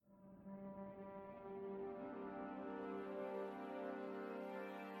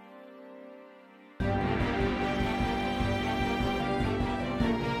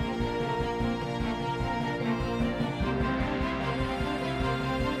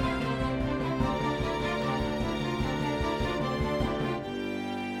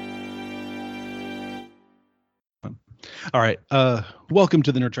All right. Welcome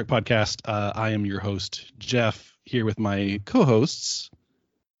to the Nerd Trek podcast. I am your host, Jeff, here with my co-hosts,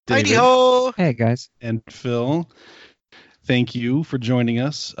 Heidi David ho! Hey guys. and Phil. Thank you for joining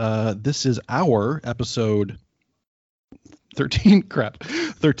us. This is our episode 13.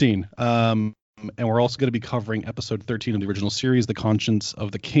 13. And we're also going to be covering episode 13 of the original series, The Conscience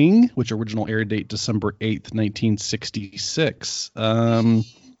of the King, which original air date December 8th, 1966.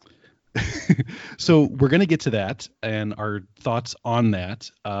 So we're going to get to that and our thoughts on that,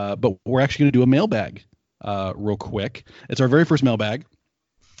 but we're actually going to do a mailbag real quick. It's our very first mailbag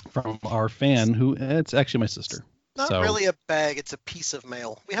from our fan, who it's actually my sister. Not really a bag, it's a piece of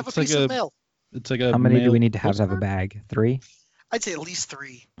mail. We have a piece of mail. It's like a How many do mail we need to have postcard? a bag? 3? I'd say at least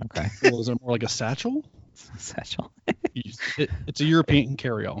 3. Okay. Well, is it more like a satchel? Satchel. It's a European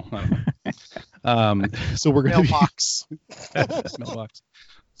carry-all. I don't know. So we're going to Mailbox. mailbox.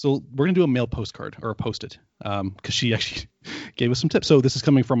 So we're going to do a mail postcard or a post-it because she actually gave us some tips. So this is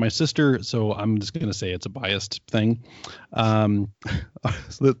coming from my sister, so I'm just going to say it's a biased thing. So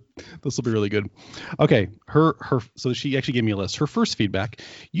this will be really good. Okay, so she actually gave me a list. Her first feedback: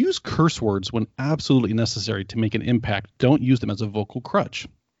 use curse words when absolutely necessary to make an impact. Don't use them as a vocal crutch.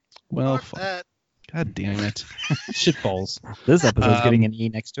 Well, God damn it. Shitballs. This episode's getting an E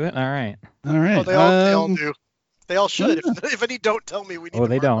next to it. All right. All right. Oh, they all do. They all should. If any don't tell me, we need to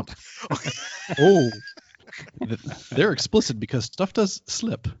they mark don't. They're explicit because stuff does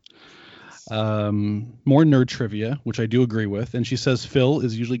slip. More nerd trivia, which I do agree with. And she says Phil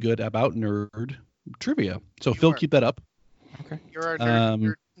is usually good about nerd trivia. So Phil, keep that up. Okay. You're our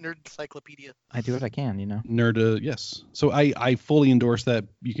nerd encyclopedia. I do what I can, you know. Yes. So I fully endorse that.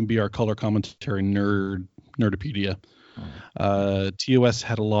 You can be our color commentary nerdopedia. TOS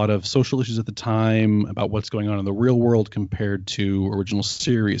had a lot of social issues at the time about what's going on in the real world compared to original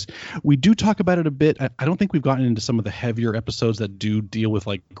series. We do talk about it a bit. I don't think we've gotten into some of the heavier episodes that do deal with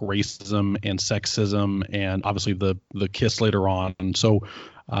like racism and sexism and obviously the kiss later on. And so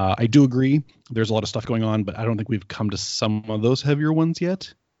I do agree there's a lot of stuff going on, but I don't think we've come to some of those heavier ones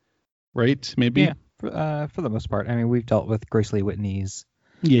yet. Right? Maybe? Yeah, for the most part. I mean, we've dealt with Grace Lee Whitney's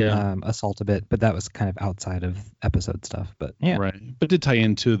assault a bit, but that was kind of outside of episode stuff. But yeah, right. But did tie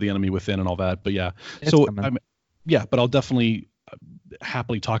into The Enemy Within and all that. But yeah, it's so coming. but I'll definitely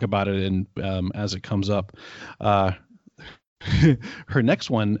happily talk about it and as it comes up. Her next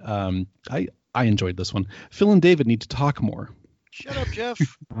one, I enjoyed this one. Phil and David need to talk more. Shut up, Jeff.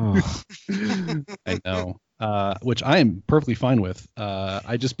 Oh, I know. Which I am perfectly fine with.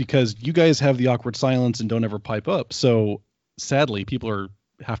 I just because you guys have the awkward silence and don't ever pipe up. So sadly, people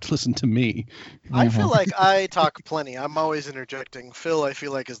have to listen to me. I feel like I talk plenty. I'm always interjecting. Phil, I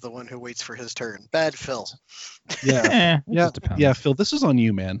feel like, is the one who waits for his turn. Bad Phil. Yeah. it just depends. Yeah, Phil, this is on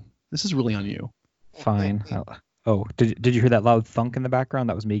you, man. This is really on you. Fine. Oh, did you hear that loud thunk in the background?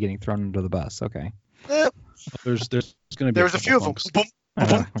 That was me getting thrown under the bus. Okay. There's going to be There was a few of them.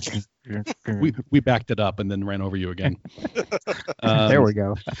 Boom. We backed it up and then ran over you again. There we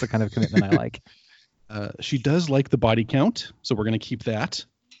go. That's the kind of commitment I like. She does like the body count, so we're going to keep that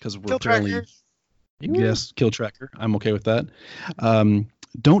because we're fairly. Yes, kill tracker. I'm okay with that.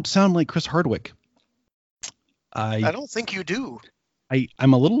 Don't sound like Chris Hardwick. I don't think you do.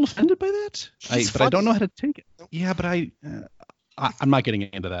 I'm a little offended by that. But I don't funny. know how to take it. Yeah, but I'm not getting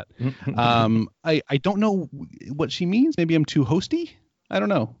into that. I don't know what she means. Maybe I'm too hosty. I don't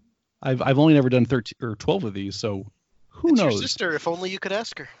know. I've only never done 13 or 12 of these, so who knows? Your sister. If only you could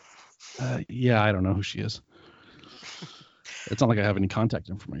ask her. Yeah, I don't know who she is. It's not like I have any contact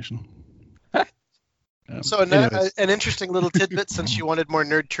information. So an interesting little tidbit, since you wanted more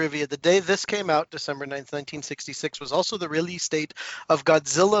nerd trivia. The day this came out, December 9th, 1966, was also the release date of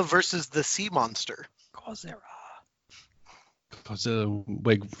Godzilla versus the Sea Monster. Godzilla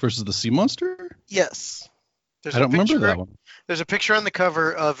versus the Sea Monster? Yes. I don't remember that one. There's a picture on the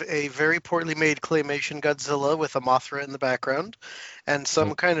cover of a very poorly made claymation Godzilla with a Mothra in the background and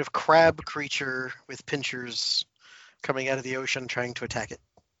some kind of crab creature with pinchers coming out of the ocean trying to attack it.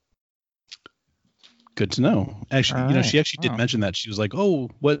 Good to know. Actually, she actually did mention that. She was like, "Oh,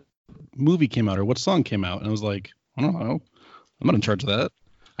 what movie came out or what song came out?" And I was like, "I don't know. I'm not in charge of that.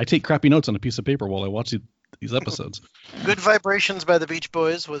 I take crappy notes on a piece of paper while I watch these episodes." Good Vibrations by the Beach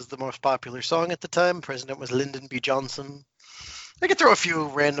Boys was the most popular song at the time. President was Lyndon B. Johnson. I could throw a few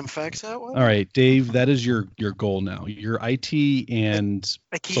random facts out. All right, Dave, that is your goal now. Your IT and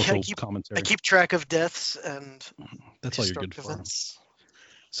social commentary. I keep track of deaths and that's all you're good events. for.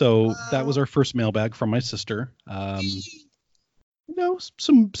 So that was our first mailbag from my sister.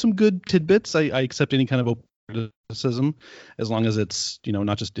 Some good tidbits. I accept any kind of criticism as long as it's,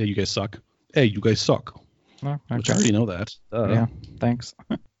 not just, hey, you guys suck. Hey, you guys suck. Oh, okay. Which I already know that. Yeah, thanks.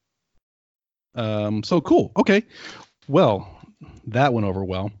 So cool. Okay. Well, that went over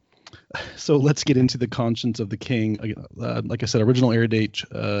well. So let's get into The Conscience of the King. Like I said, original air date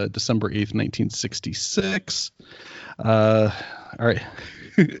December 8th, 1966. All right.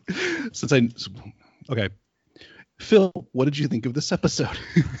 Okay. Phil, what did you think of this episode?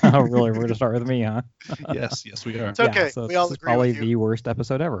 Oh, really? We're going to start with me, huh? Yes, we are. It's okay. So we all this is agree probably with you. the worst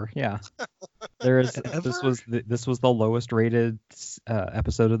episode ever. Yeah. This was the lowest rated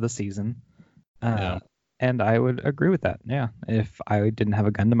episode of the season. Yeah. And I would agree with that. Yeah. If I didn't have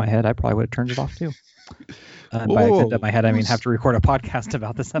a gun to my head, I probably would have turned it off too. By a gun to my head, I mean have to record a podcast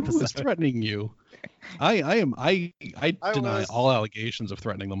about this episode. Who's threatening you? I deny all allegations of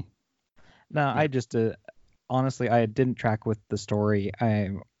threatening them. No, I just honestly, I didn't track with the story.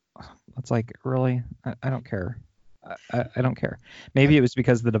 It's like, really? I don't care. I don't care. Maybe it was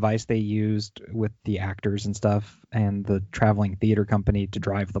because the device they used with the actors and stuff and the traveling theater company to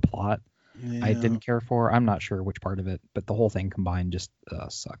drive the plot, yeah. I didn't care for. I'm not sure which part of it, but the whole thing combined just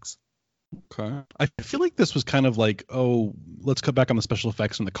sucks. Okay. I feel like this was kind of like, oh, let's cut back on the special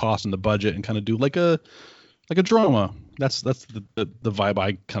effects and the cost and the budget and kind of do like a drama. That's the vibe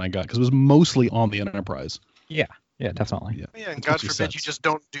I kind of got, because it was mostly on the Enterprise. Yeah, definitely. Yeah, and God forbid you just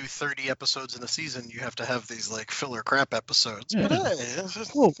don't do 30 episodes in a season. You have to have these like filler crap episodes. Yeah. But hey,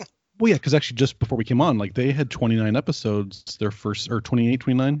 well, yeah, because actually just before we came on, like they had 29 episodes their first, or 28,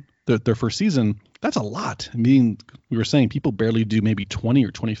 29, their first season. That's a lot. I mean, we were saying people barely do maybe 20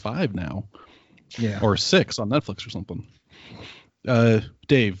 or 25 now. Yeah. Or 6 on Netflix or something.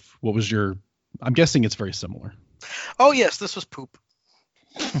 Dave, what was your... I'm guessing it's very similar. Oh, yes, this was poop.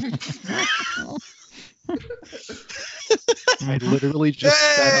 I literally just...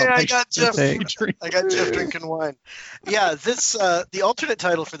 I got Jeff drinking wine. Yeah, this the alternate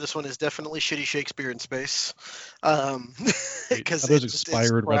title for this one is definitely Shitty Shakespeare in Space. Because it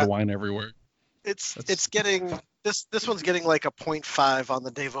expired red wine everywhere. It's getting... This one's getting like a 0.5 on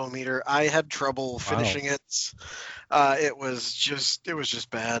the Dave-O-meter. I had trouble finishing it. It was just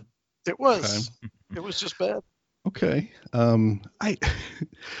bad. It was just bad. Okay. I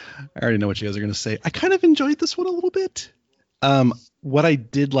already know what you guys are going to say. I kind of enjoyed this one a little bit. What I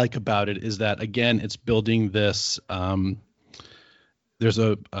did like about it is that, again, it's building this. There's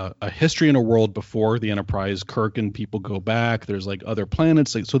a history in a world before the Enterprise. Kirk and people go back. There's like other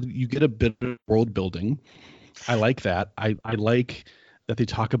planets, so you get a bit of world building. I like that. I like that they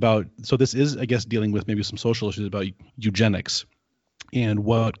talk about. So this is, I guess, dealing with maybe some social issues about eugenics and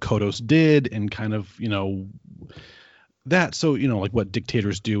what Kodos did, and kind of, that. So, like what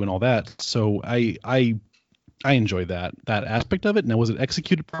dictators do and all that. So I enjoy that aspect of it. Now, was it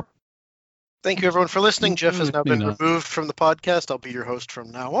executed properly? Thank you, everyone, for listening. Jeff has now been removed from the podcast. I'll be your host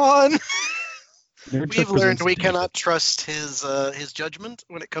from now on. We've learned we cannot trust his judgment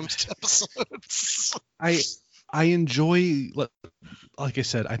when it comes to episodes. I enjoy, like I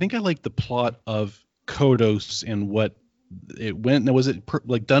said, I think I like the plot of Kodos and what it went. Now, was it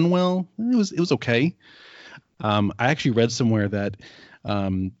like done well? It was okay. I actually read somewhere that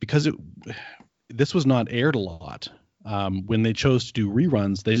because this was not aired a lot. When they chose to do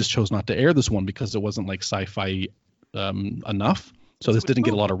reruns, they just chose not to air this one because it wasn't like sci-fi enough. So this didn't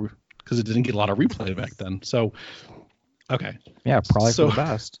get a lot of replay back then. So, okay. Yeah, probably for the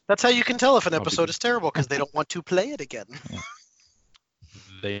best. That's how you can tell if an episode is terrible, because they don't want to play it again.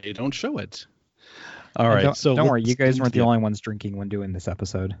 They don't show it. All right. Don't worry, you guys weren't the only ones drinking when doing this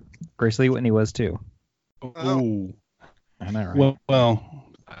episode. Grace Lee Whitney was too. Oh. I know, right?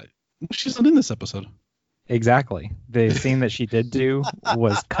 Well, she's not in this episode. Exactly. The scene that she did do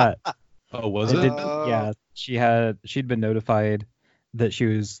was cut. Oh, was it? Yeah, she'd been notified that she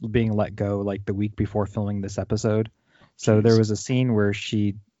was being let go like the week before filming this episode. So there was a scene where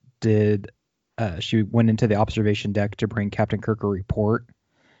she went into the observation deck to bring Captain Kirk a report.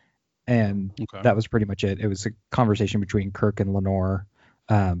 And that was pretty much it. It was a conversation between Kirk and Lenore,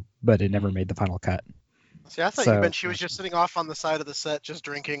 but it never made the final cut. See, I thought you meant she was just sitting off on the side of the set just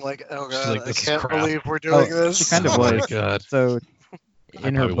drinking, like, oh god, like, I can't believe we're doing this. She kind of was. Oh my god. So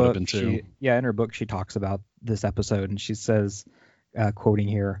in her book, she talks about this episode, and she says, quoting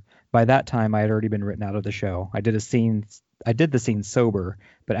here, "By that time, I had already been written out of the show. I did the scene sober,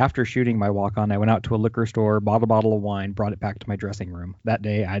 but after shooting my walk-on, I went out to a liquor store, bought a bottle of wine, brought it back to my dressing room. That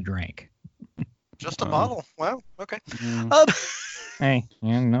day, I drank." Just a bottle? Wow. Okay. Hey,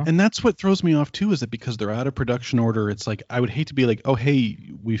 And that's what throws me off too, is that because they're out of production order, it's like, I would hate to be like, oh, hey,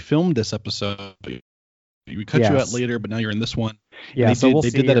 we filmed this episode, we cut you out later, but now you're in this one. Yeah, they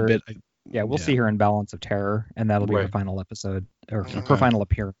did that a bit. We'll see her in Balance of Terror, and that'll be her final episode, or her final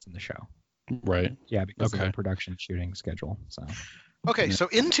appearance in the show. Right. Yeah, because of the production shooting schedule. So. Okay, so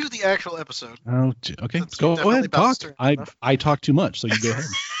into the actual episode. Oh, okay. Go ahead. Talk. I talk too much, so you go ahead.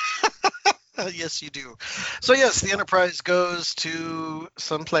 Yes, you do. So yes, the Enterprise goes to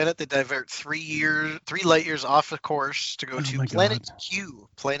some planet. They divert 3 light years off the course to go to Planet Q.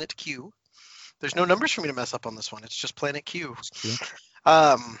 Planet Q. There's no numbers for me to mess up on this one. It's just Planet Q.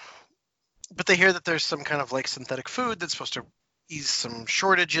 But they hear that there's some kind of like synthetic food that's supposed to ease some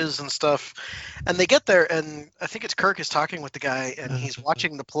shortages and stuff. And they get there, and I think it's Kirk is talking with the guy, and he's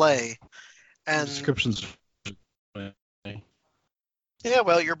watching the play. And descriptions. Yeah,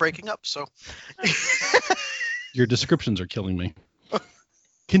 well, you're breaking up, so. Your descriptions are killing me.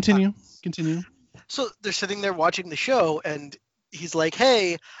 Continue. So they're sitting there watching the show, and he's like,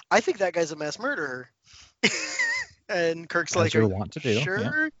 "Hey, I think that guy's a mass murderer." And Kirk's like, want to do, "Sure?"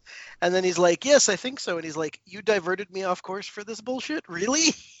 Yeah. And then he's like, "Yes, I think so." And he's like, "You diverted me off course for this bullshit?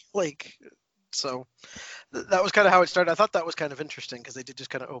 Really?" Like, so that was kind of how it started. I thought that was kind of interesting because they did just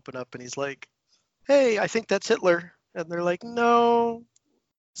kind of open up, and he's like, "Hey, I think that's Hitler." And they're like, "No,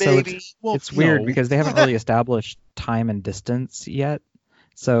 baby." So it's weird because they haven't really established time and distance yet.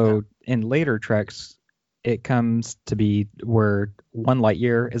 So in later Treks, it comes to be where 1 light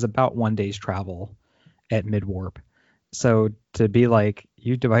year is about 1 day's travel at mid-warp. So to be like,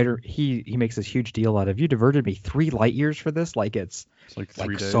 he makes this huge deal out of, you diverted me 3 light years for this, like it's like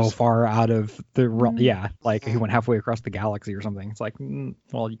 3 days. So far out of the like he went halfway across the galaxy or something. It's like,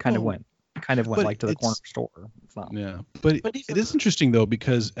 well, you kind of went like to the corner store. It's not. Yeah, but it is interesting though,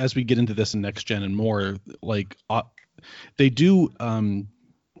 because as we get into this in Next Gen and more, like they do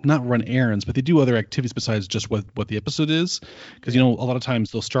not run errands, but they do other activities besides just what the episode is. Because a lot of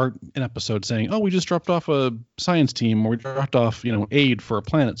times they'll start an episode saying, "Oh, we just dropped off a science team, or we dropped off aid for a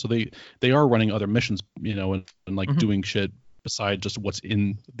planet." So they are running other missions, and like doing shit beside just what's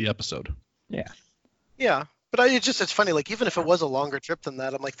in the episode. Yeah. But it's funny, like, even if it was a longer trip than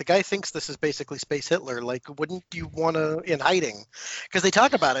that, I'm like, the guy thinks this is basically Space Hitler. Like, wouldn't you want to, in hiding? Because they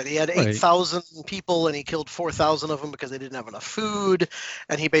talk about it. He had 8,000 people, and he killed 4,000 of them because they didn't have enough food.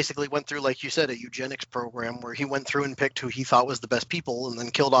 And he basically went through, like you said, a eugenics program where he went through and picked who he thought was the best people and then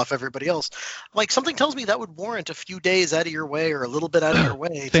killed off everybody else. Like, something tells me that would warrant a few days out of your way or a little bit out of your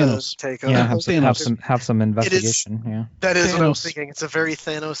way Thanos. to take have some investigation. That is what I was thinking. It's a very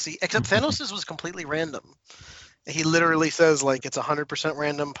Thanos-y, except Thanos's was completely random. He literally says, like, it's 100%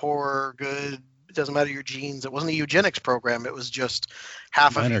 random, poor, good, it doesn't matter your genes. It wasn't a eugenics program. It was just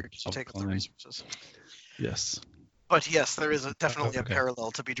half of you take up the resources. Yes. But yes, there is definitely a parallel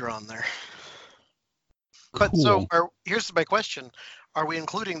to be drawn there. But so here's my question. Are we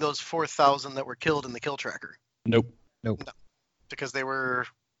including those 4,000 that were killed in the kill tracker? Nope. No, because they were...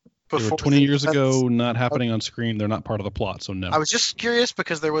 They were 20 years ago, not happening on screen. They're not part of the plot, so no. I was just curious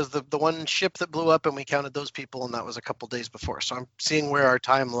because there was the one ship that blew up, and we counted those people, and that was a couple days before. So I'm seeing where our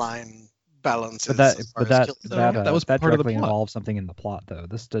timeline balance is. That was part directly of the plot. Involved something in the plot, though.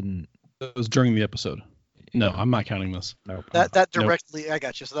 This didn't. It was during the episode. No, I'm not counting this. Nope. That directly, nope. I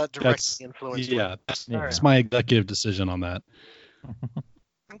got you. So that directly influenced. Yeah, that's my executive decision on that.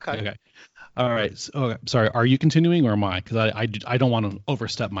 Okay. All right. So, sorry. Are you continuing or am I? Because I don't want to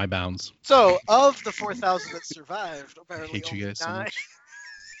overstep my bounds. So of the 4,000 that survived, apparently I hate you guys so much.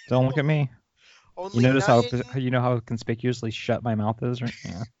 Don't look at me. You notice how conspicuously shut my mouth is, right?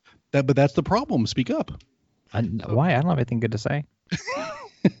 Yeah. But that's the problem. Speak up. Why? I don't have anything good to say.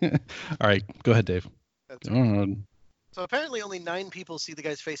 All right. Go ahead, Dave. So apparently only 9 people see the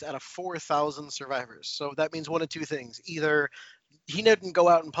guy's face out of 4,000 survivors. So that means one of two things. Either he didn't go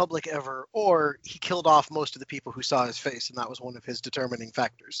out in public ever, or he killed off most of the people who saw his face, and that was one of his determining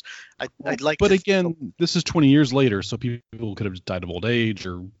factors. But again, this is 20 years later, so people could have just died of old age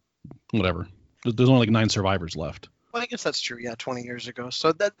or whatever. There's only like 9 survivors left. Well, I guess that's true. Yeah, 20 years ago.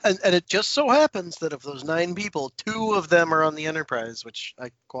 So that and it just so happens that of those 9 people, 2 of them are on the Enterprise, which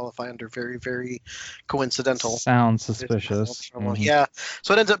I qualify under very, very coincidental. Sounds suspicious. Mm-hmm. Yeah.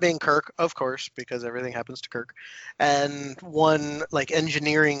 So it ends up being Kirk, of course, because everything happens to Kirk, and one like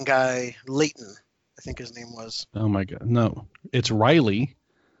engineering guy, Leighton, I think his name was. Oh my God, no! It's Riley.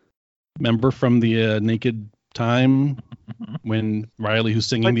 Remember from the Naked Time when Riley, who's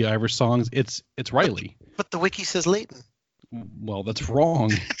singing the Irish songs, it's Riley. But the wiki says Leighton. Well, that's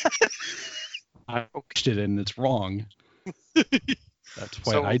wrong. I watched it and it's wrong. That's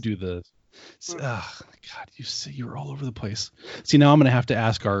why I do the. God, you're all over the place. See, now I'm going to have to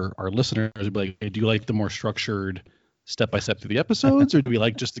ask our listeners, be like, hey, do you like the more structured step-by-step through the episodes, or do we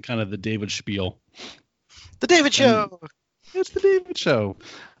like just the kind of the David spiel? The David Show. It's the David Show.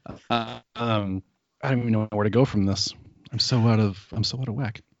 I don't even know where to go from this. I'm so out of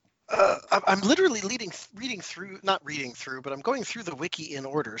whack. I'm literally not reading through, but I'm going through the wiki in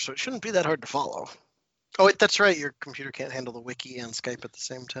order, so it shouldn't be that hard to follow. Oh, wait, that's right. Your computer can't handle the wiki and Skype at the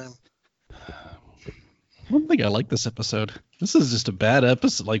same time. I don't think I like this episode. This is just a bad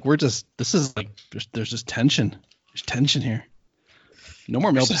episode. Like, there's just tension. There's tension here. No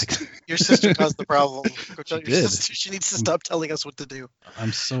more mailbags. Your sister caused the problem. Go tell She your did. sister she needs to stop telling us what to do.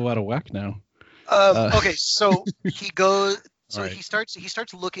 I'm so out of whack now. Okay, so he goes. So Right. he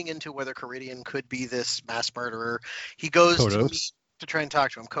starts looking into whether Caridian could be this mass murderer. He goes to try and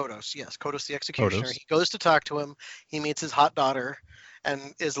talk to him. Kodos, yes, Kodos the executioner. Kodos. He goes to talk to him. He meets his hot daughter and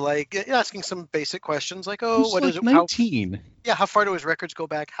is like asking some basic questions like, "Oh, He's what like is it? 19. How far do his records go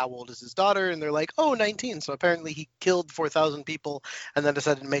back? How old is his daughter?" And they're like, "Oh, 19." So apparently he killed 4,000 people and then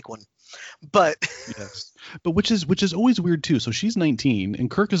decided to make one. But Yes, but which is always weird too. So she's 19,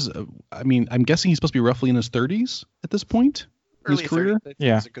 and Kirk is. I mean, I'm guessing he's supposed to be roughly in his 30s at this point in his early career. 30s,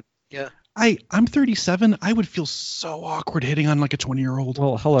 Yeah. is a good, yeah. I'm 37. I would feel so awkward hitting on like a 20-year-old,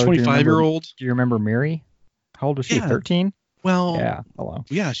 Well, hello. 25-year-old. Do you remember Mary? How old was she? Yeah. 13? Well, Yeah. Hello.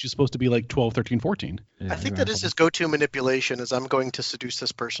 yeah, she's supposed to be like 12, 13, 14. Yeah, I think that is his go-to manipulation is I'm going to seduce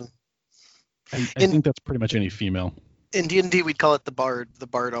this person. I think that's pretty much any female. In D&D, we'd call it the bard. The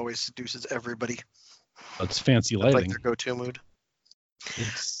bard always seduces everybody. It's fancy That's like lighting. their go-to mood.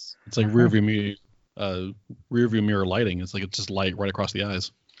 It's like rearview mirror lighting. It's like it's just light right across the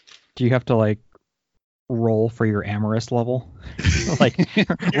eyes. Do you have to like roll for your amorous level? Like Your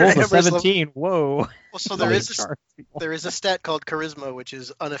roll a amorous level? 17. Whoa. Well, so there is Charge people. there is a stat called charisma, which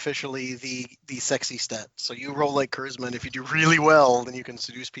is unofficially the sexy stat. So you roll like charisma, and if you do really well, then you can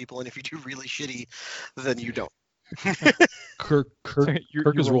seduce people, and if you do really shitty, then you don't. Kirk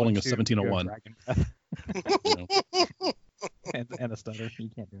You're is rolling a two, you have 1701. dragon breath You know, and a stutter. You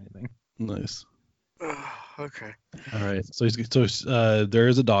can't do anything. nice. Okay. All right. So there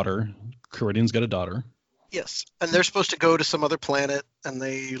is a daughter. Caridian's got a daughter. Yes, and they're supposed to go to some other planet, and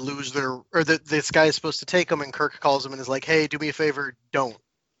they lose this guy is supposed to take them, and Kirk calls him and is like, "Hey, do me a favor, don't."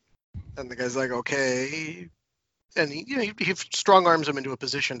 And the guy's like, "Okay." And he strong arms him into a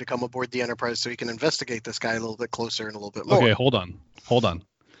position to come aboard the Enterprise so he can investigate this guy a little bit closer and a little bit more. Okay, hold on.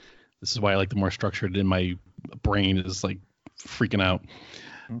 This is why I like the more structured in my brain is like freaking out.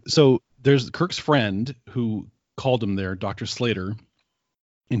 So there's Kirk's friend who called him there, Dr. Slater,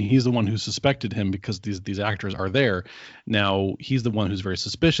 and he's the one who suspected him because these actors are there. Now he's the one who's very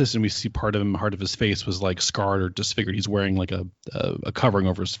suspicious, and we see part of his face was like scarred or disfigured. He's wearing like a covering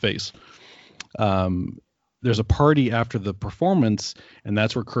over his face. There's a party after the performance, and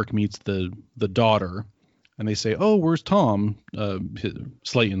that's where Kirk meets the daughter, and they say, "Oh, where's Tom?"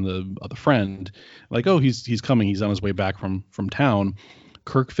 Slayton, the friend, like, "Oh, he's coming. He's on his way back from town."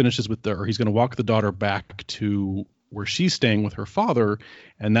 Kirk finishes he's going to walk the daughter back to where she's staying with her father,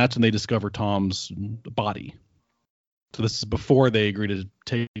 and that's when they discover Tom's body. So this is before they agree to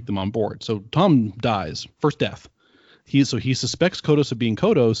take them on board. So Tom dies, first death. He suspects Kodos of being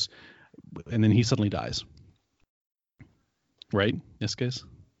Kodos, and then he suddenly dies. Right? Yes, guys?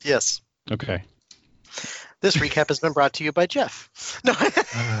 Yes. Okay. This recap has been brought to you by Jeff. No.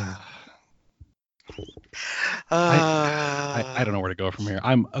 I don't know where to go from here.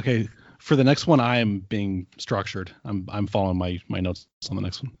 I'm okay. For the next one, I am being structured. I'm following my notes on the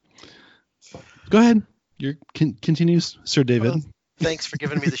next one. Go ahead. Your continues, Sir David. Well, thanks for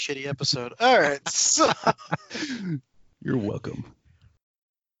giving me the shitty episode. All right. So, you're welcome.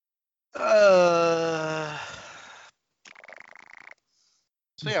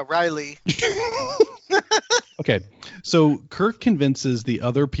 So yeah, Riley. Okay, so Kirk convinces the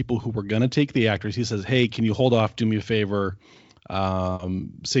other people who were gonna take the actors. He says, "Hey, can you hold off? Do me a favor.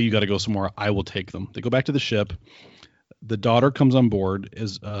 Say you got to go somewhere. I will take them." They go back to the ship. The daughter comes on board.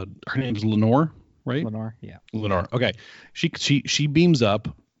 Her name's Lenore, right? Lenore, yeah. Lenore. Okay, she beams up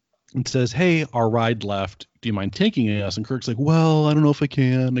and says, "Hey, our ride left. Do you mind taking us?" And Kirk's like, "Well, I don't know if I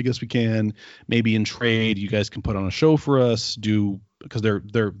can. I guess we can. Maybe in trade, you guys can put on a show for us. Because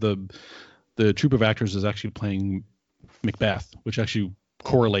the troupe of actors is actually playing Macbeth, which actually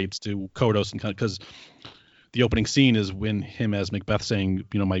correlates to Kodos, and because the opening scene is when him as Macbeth saying,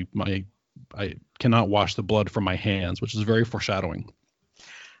 I cannot wash the blood from my hands, which is very foreshadowing.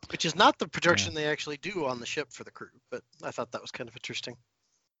 Which is not the production they actually do on the ship for the crew, but I thought that was kind of interesting.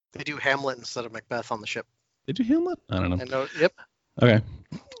 They do Hamlet instead of Macbeth on the ship. They do Hamlet? I don't know. I know. Yep. Okay.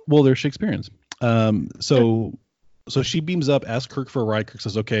 Well, they're Shakespeareans. So she beams up, asks Kirk for a ride. Kirk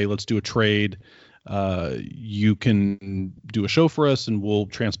says, "Okay, let's do a trade. You can do a show for us, and we'll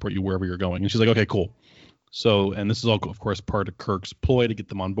transport you wherever you're going." And she's like, "Okay, cool." So, and this is all, of course, part of Kirk's ploy to get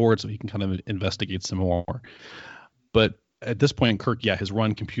them on board so he can kind of investigate some more. But at this point, Kirk, has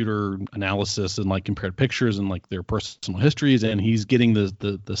run computer analysis and like compared pictures and like their personal histories, and he's getting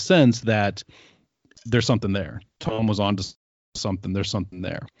the sense that there's something there. Tom was on to something. There's something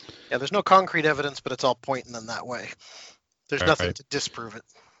there. Yeah, there's no concrete evidence, but it's all pointing in that way. There's nothing to disprove it.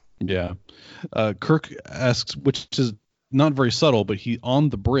 Yeah. Kirk asks, which is not very subtle, but on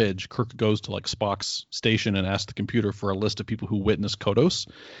the bridge, Kirk goes to like Spock's station and asks the computer for a list of people who witnessed TOS,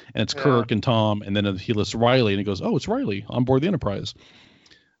 and it's Kirk and Tom, and then he lists Riley, and he goes, "Oh, it's Riley on board the Enterprise."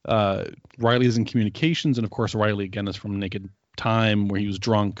 Riley is in communications, and of course, Riley again is from Naked Time, where he was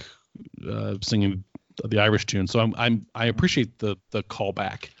drunk, singing the Irish tune. So I appreciate the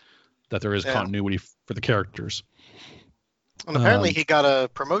callback that there is continuity for the characters. And apparently, he got a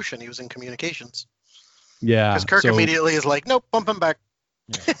promotion. He was in communications. Yeah, because Kirk immediately is like, nope, bump him back.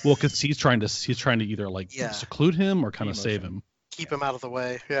 Yeah. Well, because he's trying to either like seclude him or kind of save him, keep him out of the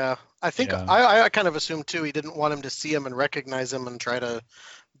way. Yeah, I think I kind of assumed too he didn't want him to see him and recognize him and try to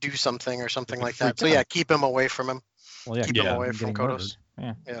do something or something like that. So keep him away from him. Well, keep him away from TOS.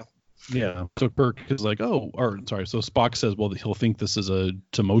 Yeah. So Kirk is like, so Spock says, well, he'll think this is a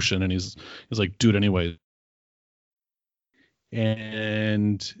demotion, and he's like, do it anyway.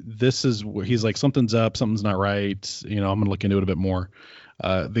 And this is where he's like, something's up, something's not right. I'm going to look into it a bit more.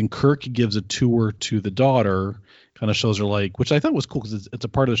 Then Kirk gives a tour to the daughter, kind of shows her like, which I thought was cool because it's a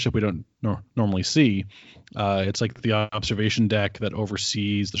part of the ship we don't normally see. It's like the observation deck that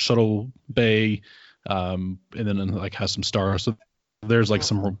oversees the shuttle bay, and then like has some stars. So there's like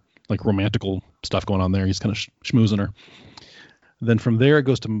some like romantical stuff going on there. He's kind of schmoozing her. Then from there it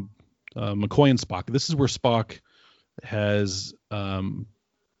goes to McCoy and Spock. This is where Spock has kind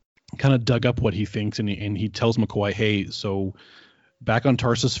of dug up what he thinks, and he tells McCoy, hey, so back on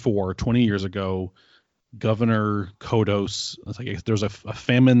Tarsus 4, 20 years ago, Governor TOS, there's a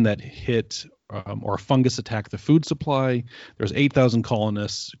famine that hit, or a fungus attacked the food supply. There's 8,000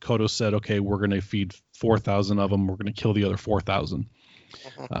 colonists. TOS said, okay, we're going to feed 4,000 of them. We're going to kill the other 4,000.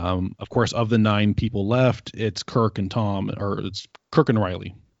 Of course, of the 9 people left, it's Kirk and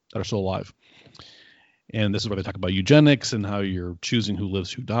Riley that are still alive. And this is where they talk about eugenics and how you're choosing who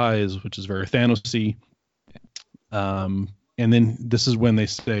lives, who dies, which is very Thanos-y. And then this is when they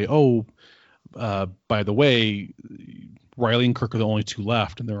say, by the way, Riley and Kirk are the only 2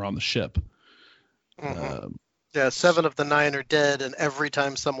 left, and they're on the ship. 7 of the 9 are dead, and every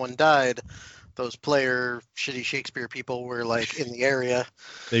time someone died, those shitty Shakespeare people were like in the area.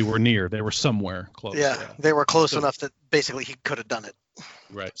 They were near. They were somewhere close. Yeah. They were close enough that basically he could have done it.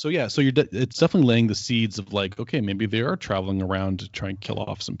 Right. So it's definitely laying the seeds of like, okay, maybe they are traveling around to try and kill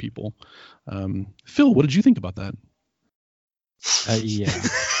off some people. Phil, what did you think about that? Yeah.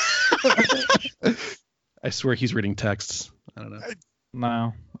 I swear he's reading texts. I don't know.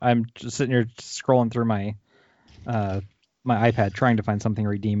 No, I'm just sitting here scrolling through my my iPad trying to find something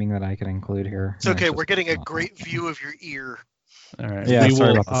redeeming that I can include here. It's okay. We're getting a great view of your ear. All right. Yeah.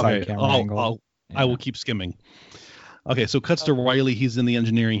 Sorry about the side camera angle. I will keep skimming. Okay, so cuts to Riley. He's in the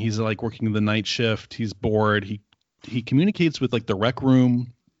engineering. He's like working the night shift. He's bored. He communicates with like the rec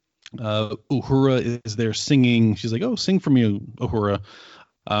room. Uhura is there singing. She's like, "Oh, sing for me, Uhura,"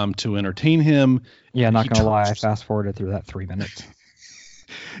 to entertain him. Yeah, not gonna lie, I fast forwarded through that 3 minutes.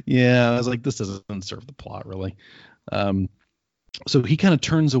 Yeah, I was like, this doesn't serve the plot really. So he kind of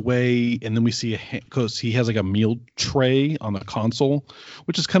turns away, and then we see because he has like a meal tray on the console,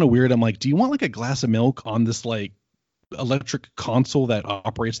 which is kind of weird. I'm like, do you want like a glass of milk on this like electric console that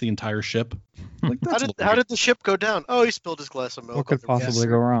operates the entire ship? Like, how did the ship go down? Oh, he spilled his glass of milk. What could possibly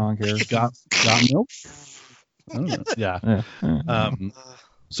go wrong here? Got milk? I don't know. Yeah.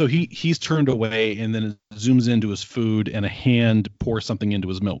 So he's turned away, and then it zooms into his food, and a hand pours something into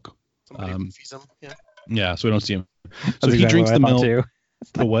his milk. Somebody roofies him. Yeah. Yeah, so we don't see him. So he drinks the milk. Too.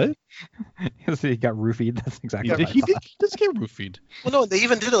 The what? He got roofied. That's exactly what he does get roofied. Well, no, they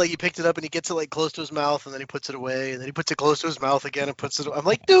even did it. Like he picked it up and he gets it like close to his mouth, and then he puts it away, and then he puts it close to his mouth again and puts it. I'm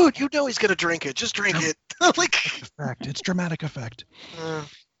like, dude, you know he's gonna drink it. Just drink it. Like, it's dramatic effect.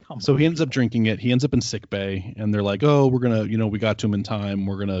 So he ends up drinking it. He ends up in sick bay, and they're like, "Oh, we're gonna, we got to him in time.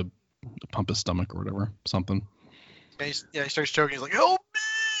 We're gonna pump his stomach or whatever, something." Yeah, he starts choking. He's like, "Help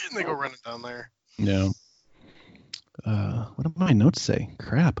me!" And they go running down there. Yeah. What did my notes say?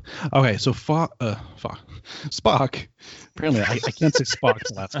 Crap. Okay, so Spock. Apparently, I can't say Spock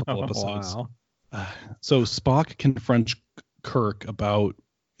the last couple episodes. Wow. So Spock confronts Kirk about.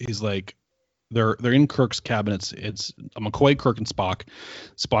 He's like, they're in Kirk's cabinets. It's McCoy, Kirk, and Spock.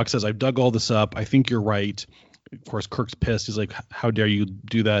 Spock says, "I've dug all this up. I think you're right." Of course, Kirk's pissed. He's like, "How dare you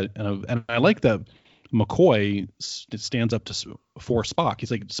do that?" And I like that McCoy stands up for Spock.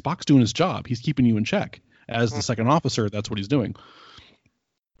 He's like, "Spock's doing his job. He's keeping you in check." As the second officer, that's what he's doing.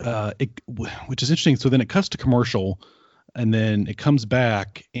 Which is interesting. So then it cuts to commercial, and then it comes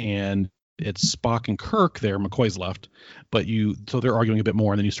back, and it's Spock and Kirk there. McCoy's left, so they're arguing a bit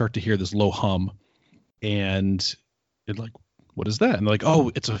more, and then you start to hear this low hum, and it's like, what is that? And they're like,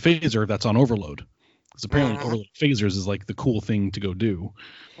 oh, it's a phaser that's on overload. Because apparently overload phasers is like the cool thing to go do.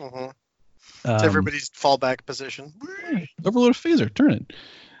 It's everybody's fallback position. Overload a phaser, turn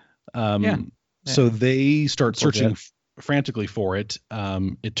it. So they start searching frantically for it.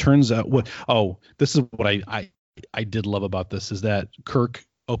 It turns out this is what I did love about this is that Kirk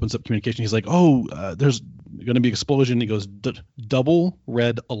opens up communication. He's like, there's going to be an explosion. He goes, double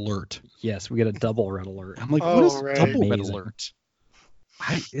red alert. Yes, we get a double red alert. I'm like, what is double red alert?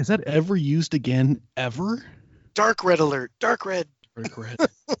 Is that ever used again? Ever? Dark red alert. Dark red. Dark red.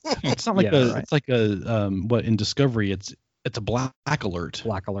 It's not like it's like a what in Discovery it's a black alert.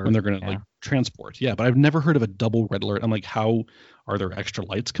 Black alert. When they're going to like transport. Yeah, but I've never heard of a double red alert. I'm like, how are there extra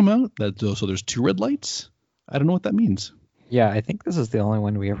lights come out? So there's 2 red lights? I don't know what that means. Yeah, I think this is the only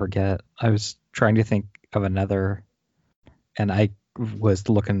one we ever get. I was trying to think of another, and I was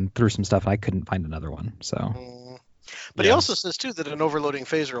looking through some stuff, and I couldn't find another one. So, but he also says too that an overloading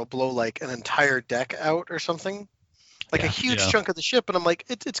phaser will blow like an entire deck out or something, like a huge chunk of the ship. And I'm like,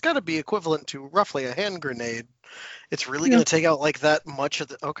 it's got to be equivalent to roughly a hand grenade. It's really going to take out like that much of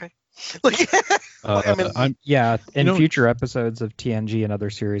the. Okay. Like, in future episodes of TNG and other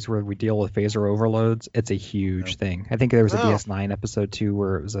series where we deal with phaser overloads, it's a huge thing. I think there was a DS9 episode too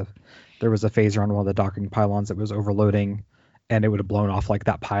where there was a phaser on one of the docking pylons that was overloading, and it would have blown off like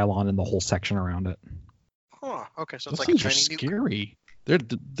that pylon and the whole section around it. Oh, okay, so it's like a tiny scary. There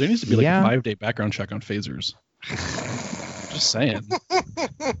needs to be like a 5-day background check on phasers. Just saying.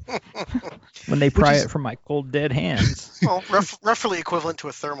 When they pry it from my cold dead hands. Well, roughly equivalent to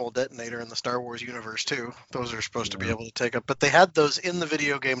a thermal detonator in the Star Wars universe too. Those are supposed to be able to take up, but they had those in the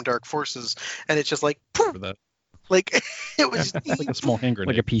video game Dark Forces, and it's just like poof, like it was like a small hand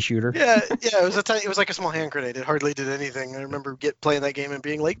grenade, like a pea shooter. Yeah, it was like a small hand grenade. It hardly did anything. I remember playing that game and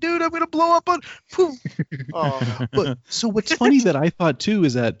being like, dude, I'm gonna blow up on poof. But so what's funny that I thought too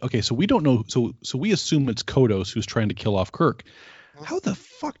is that so we don't know. So we assume it's Kodos who's trying to kill off Kirk. How the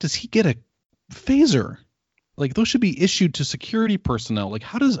fuck does he get a phaser? Like those should be issued to security personnel. Like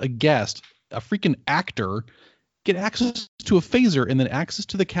how does a guest, a freaking actor, get access to a phaser and then access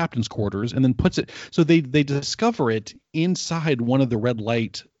to the captain's quarters and then puts it? So they discover it inside one of the red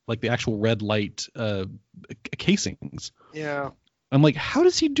light, like the actual red light casings. Yeah. I'm like, how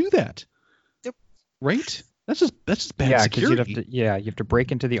does he do that? Yep. Right? That's just bad security. You have to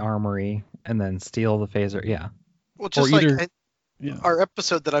break into the armory and then steal the phaser. Yeah. Well, just our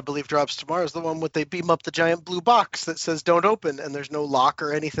episode that I believe drops tomorrow is the one where they beam up the giant blue box that says "Don't open" and there's no lock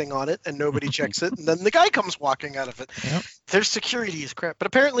or anything on it, and nobody checks it, and then the guy comes walking out of it. Yep. Their security is crap. But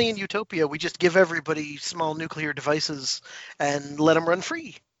apparently in Utopia, we just give everybody small nuclear devices and let them run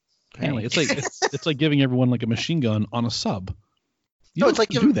free. Apparently, it's like giving everyone like a machine gun on a sub. It's like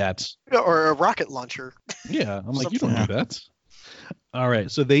do that, or a rocket launcher. Yeah, I'm like, you don't do that. All right,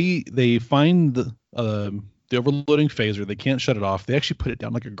 so they find the overloading phaser. They can't shut it off. They actually put it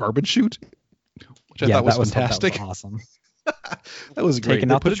down like a garbage chute, which I thought was fantastic. That was awesome. That was great.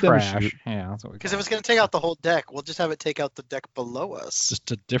 Taking out the trash. Yeah, because if it's going to take out the whole deck, we'll just have it take out the deck below us.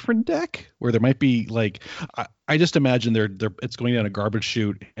 Just a different deck where there might be like, I just imagine it's going down a garbage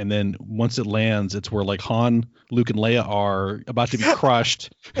chute, and then once it lands, it's where like Han, Luke, and Leia are about to be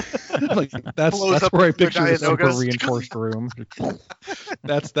crushed. Like that's where I picture a super reinforced room.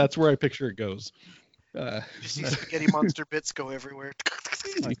 That's where I picture it goes. You see spaghetti monster bits go everywhere.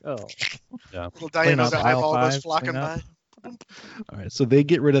 Like, yeah. Little Diana's eyeball goes flocking by. All right, so they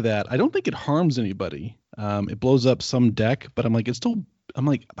get rid of that. I don't think it harms anybody. It blows up some deck, but I'm like,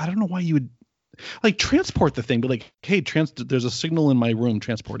 I don't know why you would like transport the thing, but like, hey, there's a signal in my room,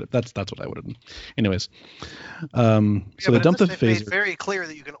 transport it. That's what I would have done. Anyways, so they dumped the phaser. Made very clear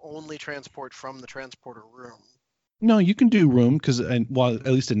that you can only transport from the transporter room. No, you can do room because, at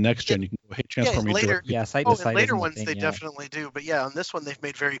least in next gen, you can go, hey, transport me later. directly. Yes, in later ones they definitely do, but yeah, on this one they've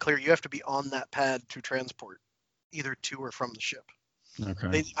made very clear you have to be on that pad to transport, either to or from the ship.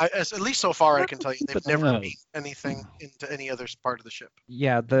 Okay. At least so far, I can tell you they've never made anything into any other part of the ship.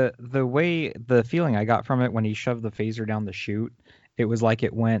 Yeah, the feeling I got from it when he shoved the phaser down the chute, it was like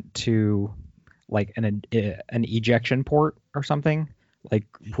it went to like an ejection port or something, like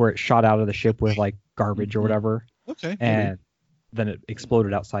where it shot out of the ship with like garbage or whatever. Okay. And then it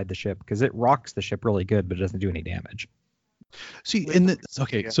exploded outside the ship because it rocks the ship really good, but it doesn't do any damage. See,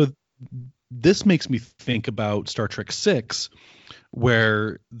 so this makes me think about Star Trek 6,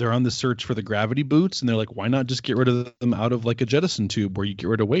 where they're on the search for the gravity boots, and they're like, why not just get rid of them out of like a jettison tube where you get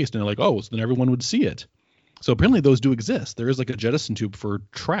rid of waste? And they're like, oh, so then everyone would see it. So apparently those do exist. There is like a jettison tube for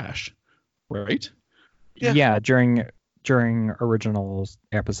trash, right? Yeah, during original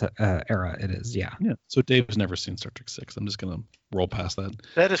episode era, it is. Yeah. So Dave's never seen Star Trek 6. I'm just gonna roll past that.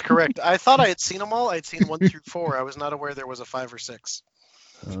 That is correct. I thought I had seen them all. I'd seen 1 through 4. I was not aware there was a 5 or 6.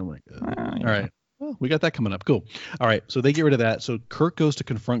 Oh my god. All right. Well, we got that coming up. Cool. All right. So they get rid of that. So Kirk goes to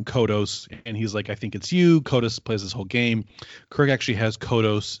confront Kodos, and he's like, I think it's you. Kodos plays this whole game. Kirk actually has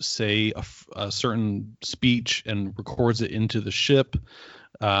Kodos say a certain speech and records it into the ship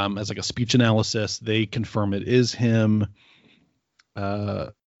as like a speech analysis. They confirm it is him.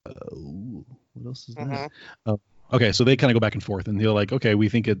 What else is that? Okay, so they kind of go back and forth, and they're like, okay, we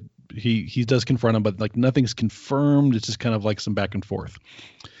think he does confront him, but like nothing's confirmed. It's just kind of like some back and forth.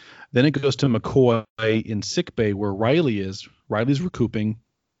 Then it goes to McCoy in sickbay where Riley is. Riley's recouping.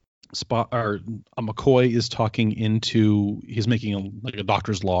 McCoy is talking into. He's making a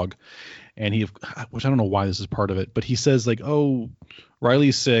doctor's log, and which I don't know why this is part of it, but he says like, oh,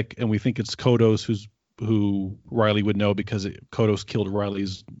 Riley's sick, and we think it's Kodos who Riley would know because Kodos killed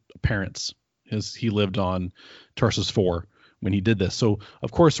Riley's parents. He lived on Tarsus 4 when he did this. So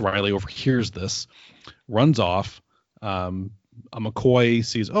of course Riley overhears this, runs off. McCoy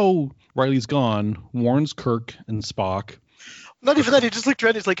sees, oh, Riley's gone, warns Kirk and Spock. Not even that. He just looked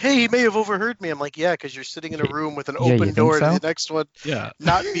around. He's like, hey, he may have overheard me. I'm like, yeah, because you're sitting in a room with an open door to the next one. Yeah.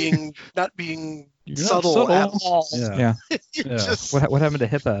 Not being subtle at all. Yeah. Just... What happened to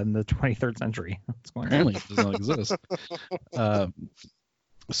HIPAA in the 23rd century? What's going on? Apparently it does not exist.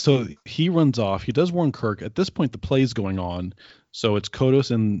 So he runs off. He does warn Kirk. At this point, the play's going on. So it's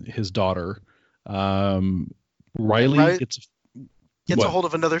Kodos and his daughter. Riley gets a hold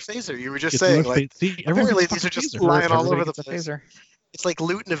of another phaser. You were just saying, like, apparently these are just lying all over the place. It's like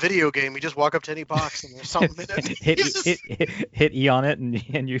loot in a video game. You just walk up to any box and there's something in it. hit E on it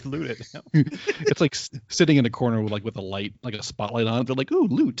and you loot it. It's like sitting in a corner with a light, like a spotlight on it. They're like, "Ooh,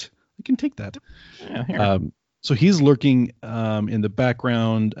 loot! I can take that." Yeah, so he's lurking in the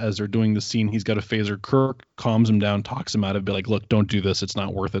background as they're doing the scene. He's got a phaser. Kirk calms him down, talks him out of it, like, "Look, don't do this. It's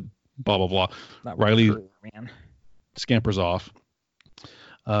not worth it." Blah blah blah. Riley scampers off.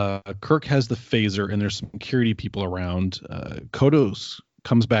 Kirk has the phaser, and there's some security people around. Kodos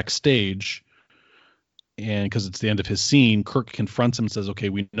comes backstage, and because it's the end of his scene, Kirk confronts him and says, okay,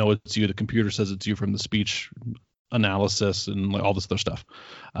 we know it's you. The computer says it's you from the speech analysis and all this other stuff.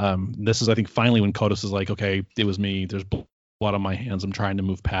 This is, I think, finally when Kodos is like, okay, it was me. There's blood on my hands. I'm trying to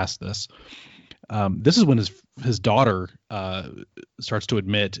move past this. This is when his daughter starts to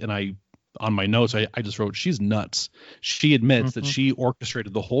admit, and on my notes, I just wrote, she's nuts. She admits that she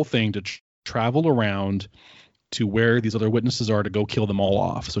orchestrated the whole thing to travel around to where these other witnesses are to go kill them all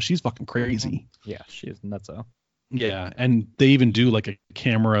off. So she's fucking crazy. Yeah, she is nutso. Yeah, and they even do like a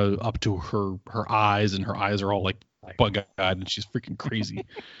camera up to her eyes, and her eyes are all like bug-eyed, and she's freaking crazy,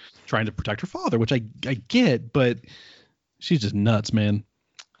 trying to protect her father, which I get, but she's just nuts, man.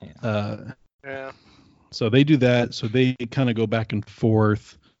 Yeah. So they do that. So they kind of go back and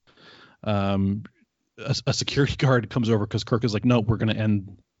forth. A security guard comes over because Kirk is like, no, we're going to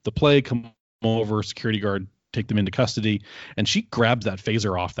end the play. Come over, security guard, take them into custody. And she grabs that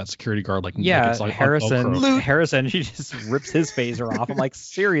phaser off that security guard. Like it's like Harrison, she just rips his phaser off. I'm like,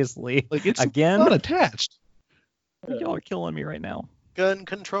 seriously? Like, it's again? Not attached. Y'all are killing me right now. Gun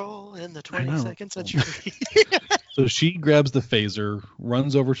control in the 22nd century. So she grabs the phaser,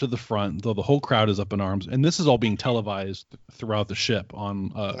 runs over to the front, though the whole crowd is up in arms. And this is all being televised throughout the ship on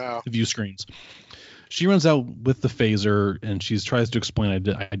the view screens. She runs out with the phaser, and she tries to explain, I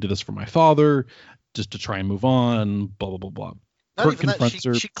did this for my father, just to try and move on, blah, blah, blah, blah. Not even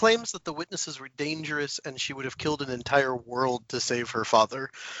that. She claims that the witnesses were dangerous, and she would have killed an entire world to save her father.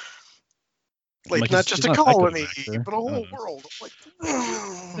 Like not just a colony, but a whole world. Like,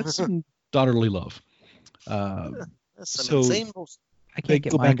 it's some daughterly love. That's some insane bullshit. I can't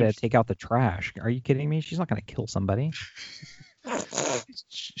get mine to take out the trash. Are you kidding me? She's not going to kill somebody.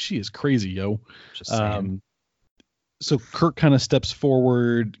 She is crazy, yo. Just saying. So Kirk kind of steps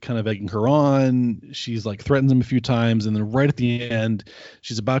forward, kind of egging her on. She's like threatens him a few times, and then right at the end,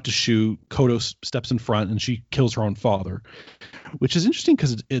 she's about to shoot. Kodos steps in front, and she kills her own father, which is interesting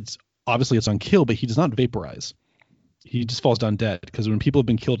because it's obviously it's on kill, but he does not vaporize. He just falls down dead because when people have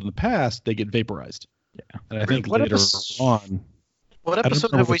been killed in the past, they get vaporized. Yeah. And I think later on. What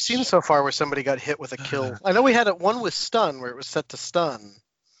episode have we seen so far where somebody got hit with a kill? I know we had one with stun where it was set to stun.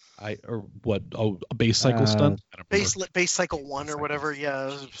 a base cycle stunt. I don't remember. Base cycle 1 or whatever.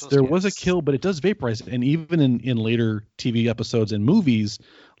 Yeah. There was a kill, but it does vaporize. And even in later TV episodes and movies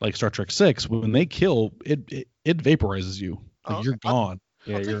like Star Trek 6, when they kill, it vaporizes you. Like you're gone.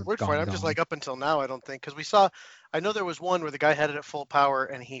 Yeah, I'll take your word for it. I'm just like, up until now, I don't think, because I know there was one where the guy had it at full power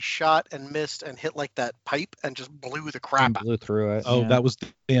and he shot and missed and hit like that pipe and just blew the crap out. Blew through it. Oh, that was the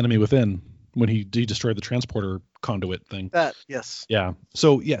Enemy Within when he destroyed the transporter conduit thing. That, yes. Yeah.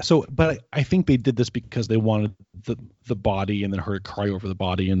 But I think they did this because they wanted the body and then her to cry over the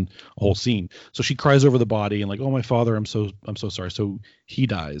body and a whole scene. So she cries over the body and like, oh, my father, I'm so sorry. So he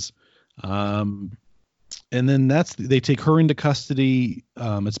dies. And then they take her into custody.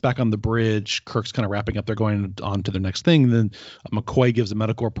 It's back on the bridge. Kirk's kind of wrapping up. They're going on to their next thing. Then McCoy gives a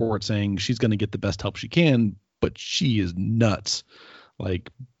medical report saying she's going to get the best help she can, but she is nuts, like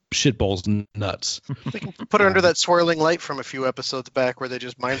shitballs nuts. They can put her under that swirling light from a few episodes back where they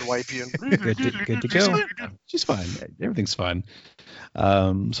just mind wipe you. Good to go. She's fine. Everything's fine.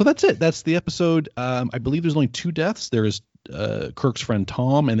 So that's it. That's the episode. I believe there's only 2 deaths. There is Kirk's friend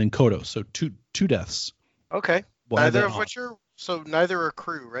Tom and then Kodos. So two deaths. Okay. Neither of which are neither are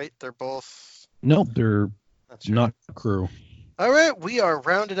crew, right? They're both. No, they're not crew. All right, we are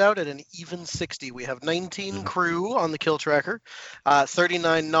rounded out at an even 60. We have 19 crew on the kill tracker,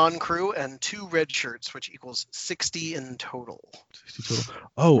 39 non-crew, and 2 red shirts, which equals 60 in total. 60 total.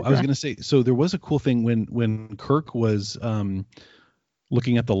 Oh, okay. I was going to say, so there was a cool thing when Kirk was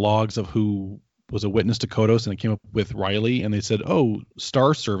looking at the logs of who was a witness to Kodos, and it came up with Riley, and they said, oh,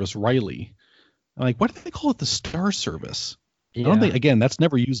 Star Service Riley. I'm like, why do they call it the Star Service? Yeah. I don't think, again, that's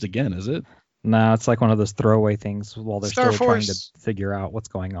never used again, is it? No, it's like one of those throwaway things while they're Star still Force. trying to figure out what's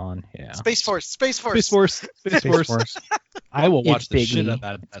going on. Yeah. Space Force. I will watch the big shit me. out of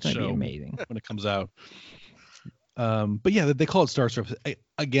that It's show gonna be amazing. when it comes out. But yeah, they call it Star Service. I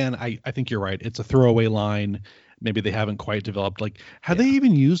think you're right. It's a throwaway line. Maybe they haven't quite developed. Like, have they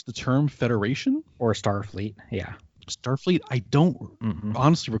even used the term Federation or Starfleet? Yeah. Starfleet? I don't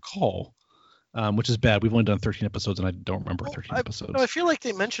honestly recall. Which is bad. We've only done 13 episodes, and I don't remember 13 episodes. No, I feel like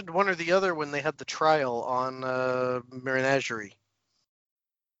they mentioned one or the other when they had the trial on Menagerie.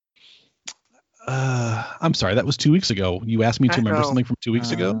 I'm sorry, that was 2 weeks ago. You asked me to remember something from 2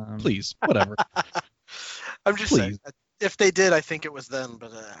 weeks ago? Please, whatever. I'm just saying. If they did, I think it was then,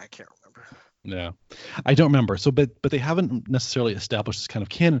 but I can't remember. Yeah, I don't remember. So, but they haven't necessarily established this kind of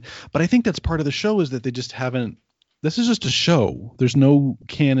canon. But I think that's part of the show is that they just haven't. This is just a show. There's no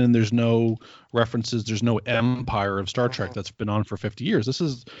canon. There's no references. There's no empire of Star Trek that's been on for 50 years. This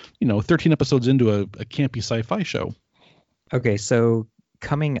is, 13 episodes into a campy sci-fi show. Okay, so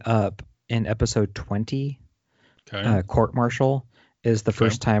coming up in episode 20, Court Martial is the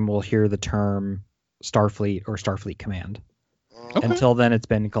first time we'll hear the term Starfleet or Starfleet Command. Okay. Until then, it's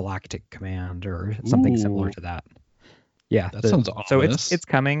been Galactic Command or something similar to that. Yeah, that sounds ominous. So it's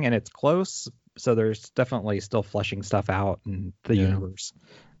coming and it's close. So there's definitely still fleshing stuff out in the universe.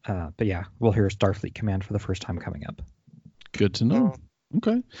 But yeah, we'll hear Starfleet Command for the first time coming up. Good to know.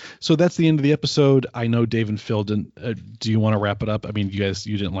 Okay. So that's the end of the episode. I know Dave and Phil didn't. Do you want to wrap it up? I mean, you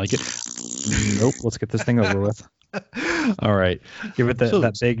didn't like it? Nope. Let's get this thing over with. All right. Give it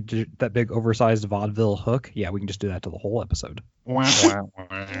that big oversized vaudeville hook. Yeah, we can just do that to the whole episode.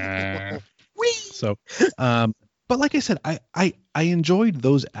 So, but like I said, I enjoyed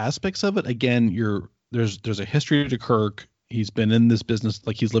those aspects of it. Again, there's a history to Kirk. He's been in this business,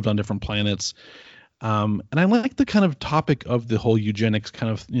 like he's lived on different planets. And I like the kind of topic of the whole eugenics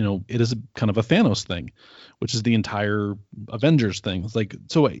kind of, it is a kind of a Thanos thing, which is the entire Avengers thing. It's like,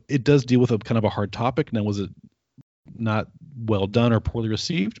 so it does deal with a kind of a hard topic. Now, was it not well done or poorly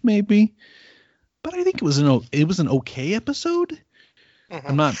received? Maybe, but I think it was an okay episode.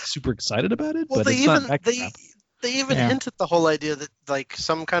 I'm not super excited about it, but they even hinted the whole idea that like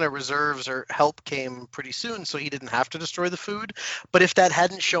some kind of reserves or help came pretty soon, so he didn't have to destroy the food. But if that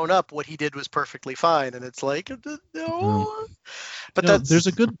hadn't shown up, what he did was perfectly fine. And it's like, no. But there's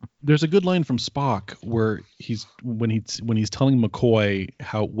a good line from Spock where when he's telling McCoy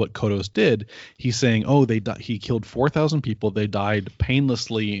what Kodos did, he's saying, oh, he killed 4,000 people. They died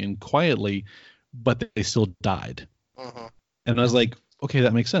painlessly and quietly, but they still died. And I was like, okay,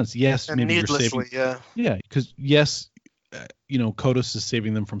 that makes sense. Yes, and maybe needlessly, you're saving. Yeah, because yes, Kodos is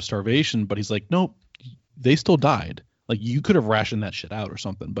saving them from starvation, but he's like, nope, they still died. Like you could have rationed that shit out or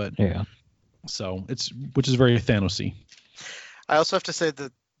something, but yeah. So which is very Thanos-y. I also have to say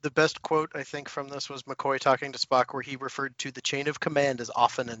that the best quote I think from this was McCoy talking to Spock, where he referred to the chain of command as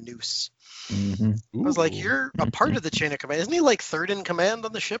often a noose. I was like, you're a part of the chain of command. Isn't he like third in command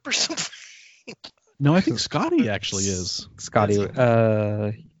on the ship or something? No, I think Scotty actually is. Scotty,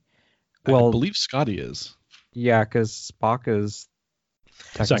 Well, I believe Scotty is. Yeah, because Spock is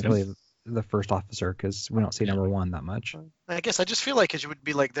technically Second. the first officer, because we don't see number one that much. I guess I just feel like it would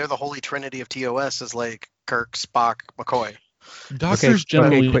be like they're the holy trinity of TOS, is like Kirk, Spock, McCoy. Doctors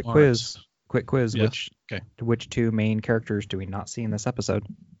generally quick aren't. quiz. Quick quiz. Yeah. Which two main characters do we not see in this episode?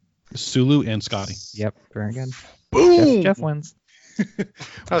 Sulu and Scotty. Yep, very good. Boom! Jeff wins.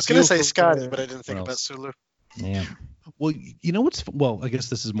 I was going to say Scotty, but I didn't think about Sulu. Yeah. Well, you know what's I guess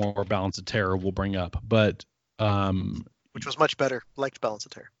this is more Balance of Terror we'll bring up, but which was much better. Liked Balance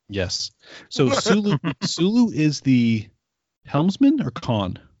of Terror. Yes. So Sulu is the helmsman or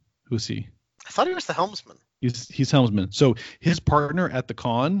con? Who's he? I thought he was the helmsman. He's helmsman. So his partner at the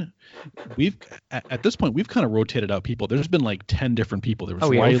con, at this point we've kind of rotated out people. There's been like 10 different people. There was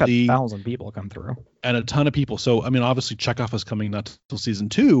we've had Riley, 1,000 people come through, and a ton of people. So I mean, obviously Chekhov is coming not till season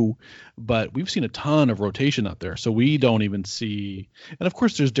 2, but we've seen a ton of rotation out there. So we don't even see, and of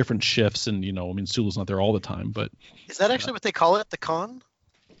course there's different shifts, and I mean Sulu's not there all the time, but is that actually what they call it, the con?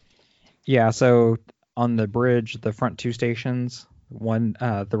 Yeah. So on the bridge, the front 2 stations. One,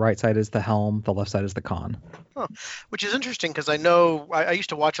 the right side is the helm, the left side is the con. Huh. Which is interesting because I know I used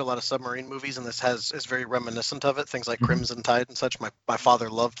to watch a lot of submarine movies, and this is very reminiscent of it. Things like Crimson Tide and such. My father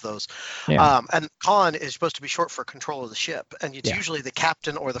loved those. Yeah. And con is supposed to be short for control of the ship, and it's usually the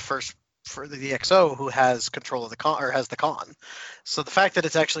captain or the first for the XO who has control of the con or has the con. So the fact that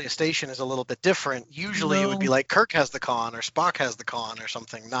it's actually a station is a little bit different. Usually it would be like Kirk has the con or Spock has the con or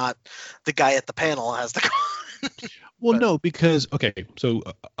something, not the guy at the panel has the con. Well, no, because so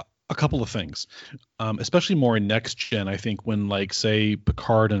a couple of things, especially more in Next Gen. I think when like say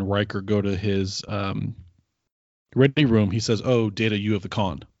Picard and Riker go to his ready room, he says, "Oh, Data, you have the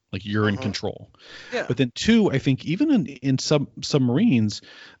con. Like you're in control." Yeah. But then 2, I think even in submarines,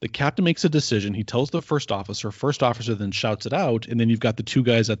 the captain makes a decision. He tells the first officer then shouts it out, and then you've got the 2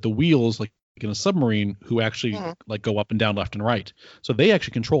 guys at the wheels, like in a submarine, who actually like go up and down, left and right. So they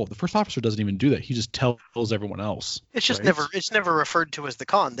actually control it. The first officer doesn't even do that. He just tells everyone else. It's just never referred to as the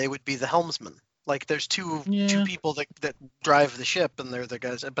con. They would be the helmsman. Like there's two people that drive the ship, and they're the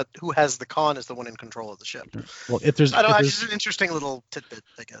guys. But who has the con is the one in control of the ship. Well, if there's, it's just an interesting little tidbit,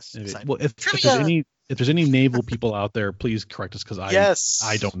 I guess. Well, if there's any naval people out there, please correct us because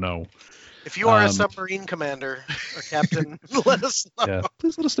I don't know. If you are a submarine commander or captain, let us know. Yeah,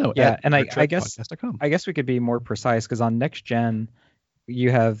 please let us know. Yeah, and I guess we could be more precise because on Next Gen,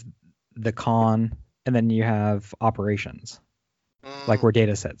 you have the con, and then you have operations, like where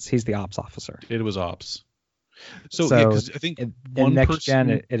Data sits. He's the ops officer. Data was ops. So yeah, 'cause I think in Next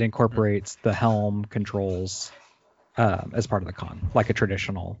Gen it incorporates the helm controls as part of the con, like a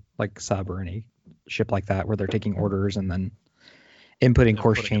traditional like sub or any ship like that, where they're taking orders and then inputting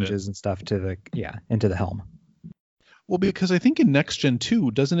course changes and stuff to into the helm. Well, because I think in Next Gen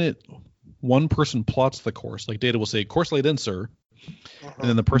 2, doesn't it one person plots the course? Like Data will say, "Course laid in, sir," and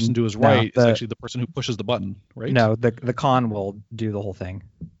then the person to his right is actually the person who pushes the button, right? No, the con will do the whole thing.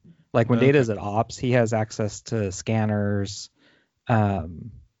 Like when Data is at ops, he has access to scanners,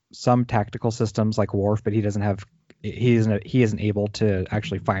 some tactical systems like Worf, but he isn't able to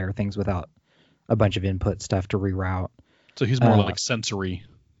actually fire things without a bunch of input stuff to reroute. So he's more like sensory.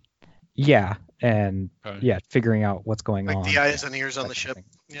 Yeah, and figuring out what's going on. Like the eyes and ears on the ship.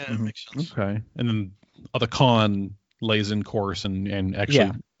 Yeah, it makes sense. Okay, and then the con lays in course and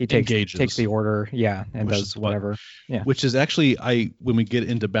actually he takes the order, and does whatever. Yeah, which is actually when we get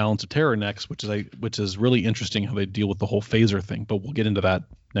into Balance of Terror next, which is really interesting how they deal with the whole phaser thing. But we'll get into that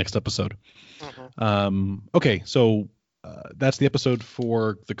next episode. Okay, so that's the episode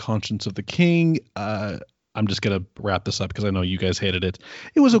for The Conscience of the King. I'm just going to wrap this up because I know you guys hated it.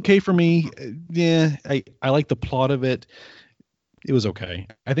 It was okay for me. Yeah, I like the plot of it. It was okay.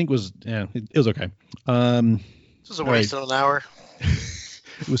 I think it was okay. This was a waste of an hour.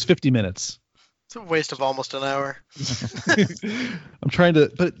 It was 50 minutes. It's a waste of almost an hour. I'm trying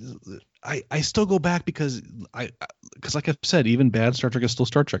to, but I still go back because like I've said, even bad Star Trek is still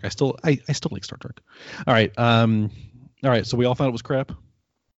Star Trek. I still like Star Trek. All right. So we all thought it was crap.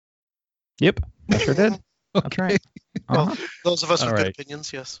 Yep, I sure did. That's right. Well, those of us with good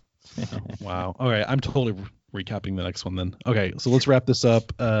opinions, yes. Wow. All right. I'm totally recapping the next one then. Okay, so let's wrap this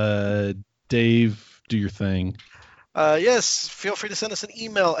up. Dave, do your thing. Yes, feel free to send us an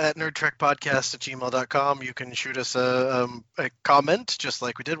email at nerdtrekpodcast@gmail.com. You can shoot us a comment, just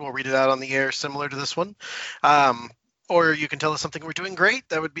like we did. We'll read it out on the air, similar to this one. Or you can tell us something we're doing great.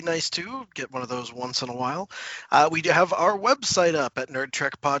 That would be nice too. Get one of those once in a while. We do have our website up at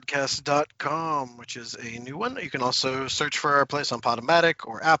nerdtrekpodcast.com, which is a new one. You can also search for our place on Podomatic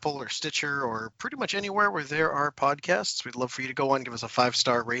or Apple or Stitcher or pretty much anywhere where there are podcasts. We'd love for you to go on, give us a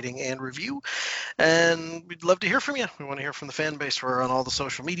 5-star rating and review. And we'd love to hear from you. We want to hear from the fan base. We're on all the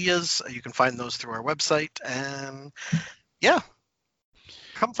social medias. You can find those through our website. And yeah.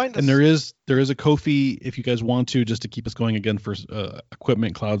 Come find us. And there is a Ko-fi if you guys want to, just to keep us going again for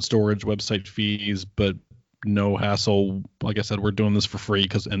equipment, cloud storage, website fees, but no hassle. Like I said, we're doing this for free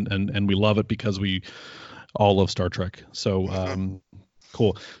and we love it because we all love Star Trek. So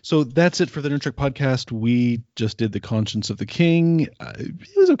cool. So that's it for the Nerd Trek podcast. We just did The Conscience of the King. It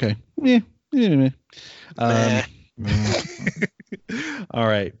was okay. All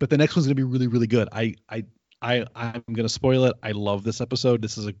right, but the next one's gonna be really, really good. I'm going to spoil it. I love this episode.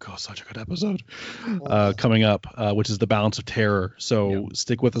 This is such a good episode coming up, which is The Balance of Terror. So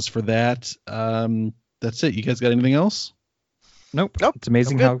stick with us for that. That's it. You guys got anything else? Nope. It's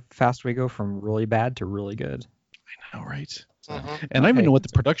amazing how fast we go from really bad to really good. I know, right? And I don't even know what the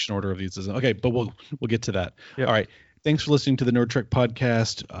production order of these is. Okay, but we'll get to that. Yep. All right. Thanks for listening to the Nerd Trek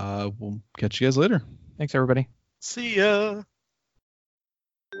podcast. We'll catch you guys later. Thanks, everybody. See ya.